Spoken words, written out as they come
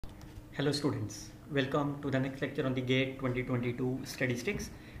Hello students, welcome to the next lecture on the GATE 2022 statistics.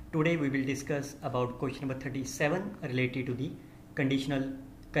 Today we will discuss about question number 37 related to the conditional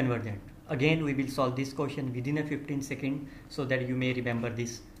convergent. Again we will solve this question within a 15 second so that you may remember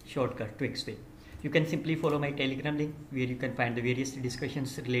this shortcut to explain. You can simply follow my Telegram link where you can find the various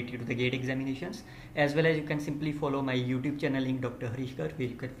discussions related to the GATE examinations, as well as you can simply follow my YouTube channel link Dr. Harish Garg, where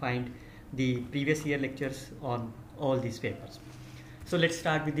you can find the previous year lectures on all these papers. So let's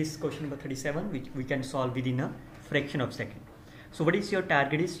start with this question number 37, which we can solve within a fraction of a second. So what is your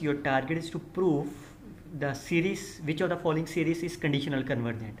target is? Your target is to prove the series, which of the following series is conditional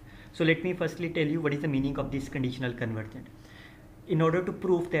convergent. So let me firstly tell you what is the meaning of this conditional convergent. In order to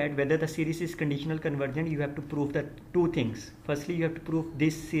prove that whether the series is conditional convergent, you have to prove the two things. Firstly, you have to prove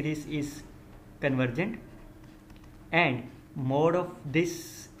this series is convergent and mode of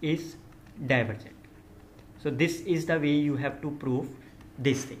this is divergent. So this is the way you have to prove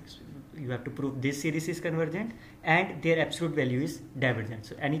these things. You have to prove this series is convergent and their absolute value is divergent.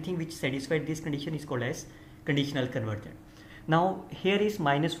 So anything which satisfies this condition is called as conditional convergent. Now here is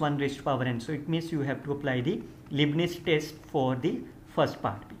minus 1 raised to power n. So it means you have to apply the Leibniz test for the first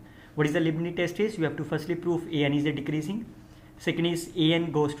part. What is the Leibniz test is? You have to firstly prove an is a decreasing. Second is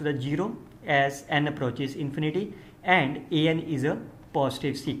an goes to the 0 as n approaches infinity, and an is a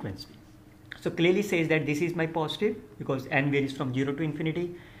positive sequence. So clearly says that this is my positive because n varies from 0 to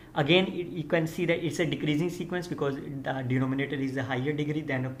infinity. Again, you can see that it's a decreasing sequence because the denominator is a higher degree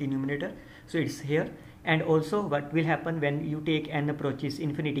than of the numerator. So it's here. And also what will happen when you take n approaches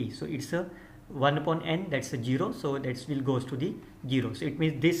infinity? So it's a 1 upon n, that's a 0. So that will goes to the 0. So it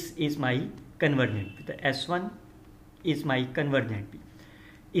means this is my convergent. The S1 is my convergent.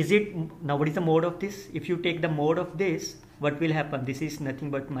 Is it, now what is the mode of this? If you take the mode of this, what will happen? This is nothing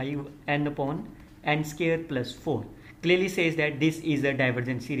but my n upon n square plus 4. Clearly says that this is a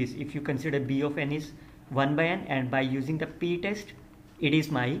divergent series. If you consider b of n is 1 by n, and by using the p test, it is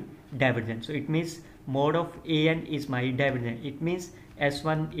my divergent. So it means mode of an is my divergent. It means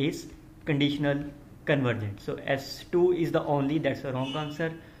S1 is conditional convergent. So S2 is the only, that's a wrong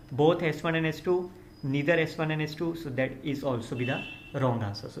answer. Both S1 and S2, neither S1 and S2, so that is also be the wrong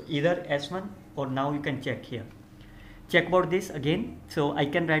answer. So either S1 or now you can check here. Check about this again. So I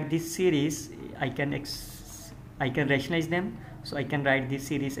can write this series, I can rationalize them. So I can write this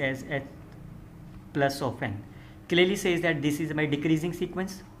series as h plus of n. Clearly says that this is my decreasing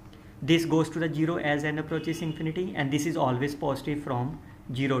sequence. This goes to the 0 as n approaches infinity, and this is always positive from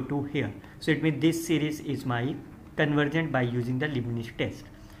 0 to here. So it means this series is my convergent by using the Leibniz test.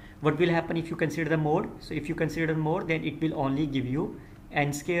 What will happen if you consider the mode? So if you consider the mode, then it will only give you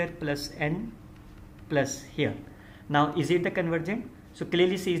n square plus n plus here. Now is it the convergent? So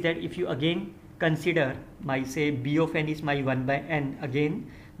clearly says that if you again consider my, say, b of n is my 1 by n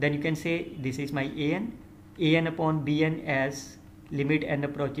again, then you can say this is my an upon bn as limit n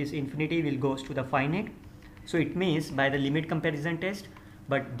approaches infinity will goes to the finite. So it means by the limit comparison test,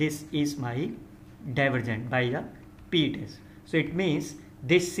 but this is my divergent by the p test. So it means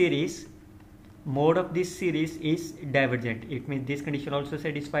this series, mode of this series is divergent. It means this condition also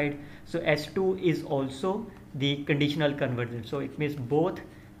satisfied. So S2 is also the conditional convergent. So it means both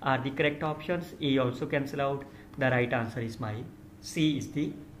are the correct options. A also cancel out. The right answer is my C is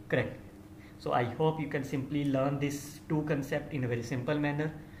the correct. So I hope you can simply learn this two concept in a very simple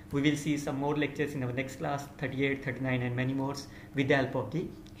manner. We will see some more lectures in our next class, 38, 39 and many more, with the help of the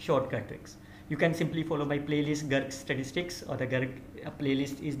shortcut tricks. You can simply follow my playlist Garg Statistics, or the Garg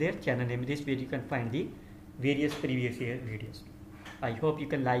playlist is there, channel name is where you can find the various previous year videos. I hope you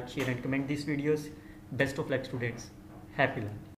can like, share and comment these videos. Best of luck students. Happy learning.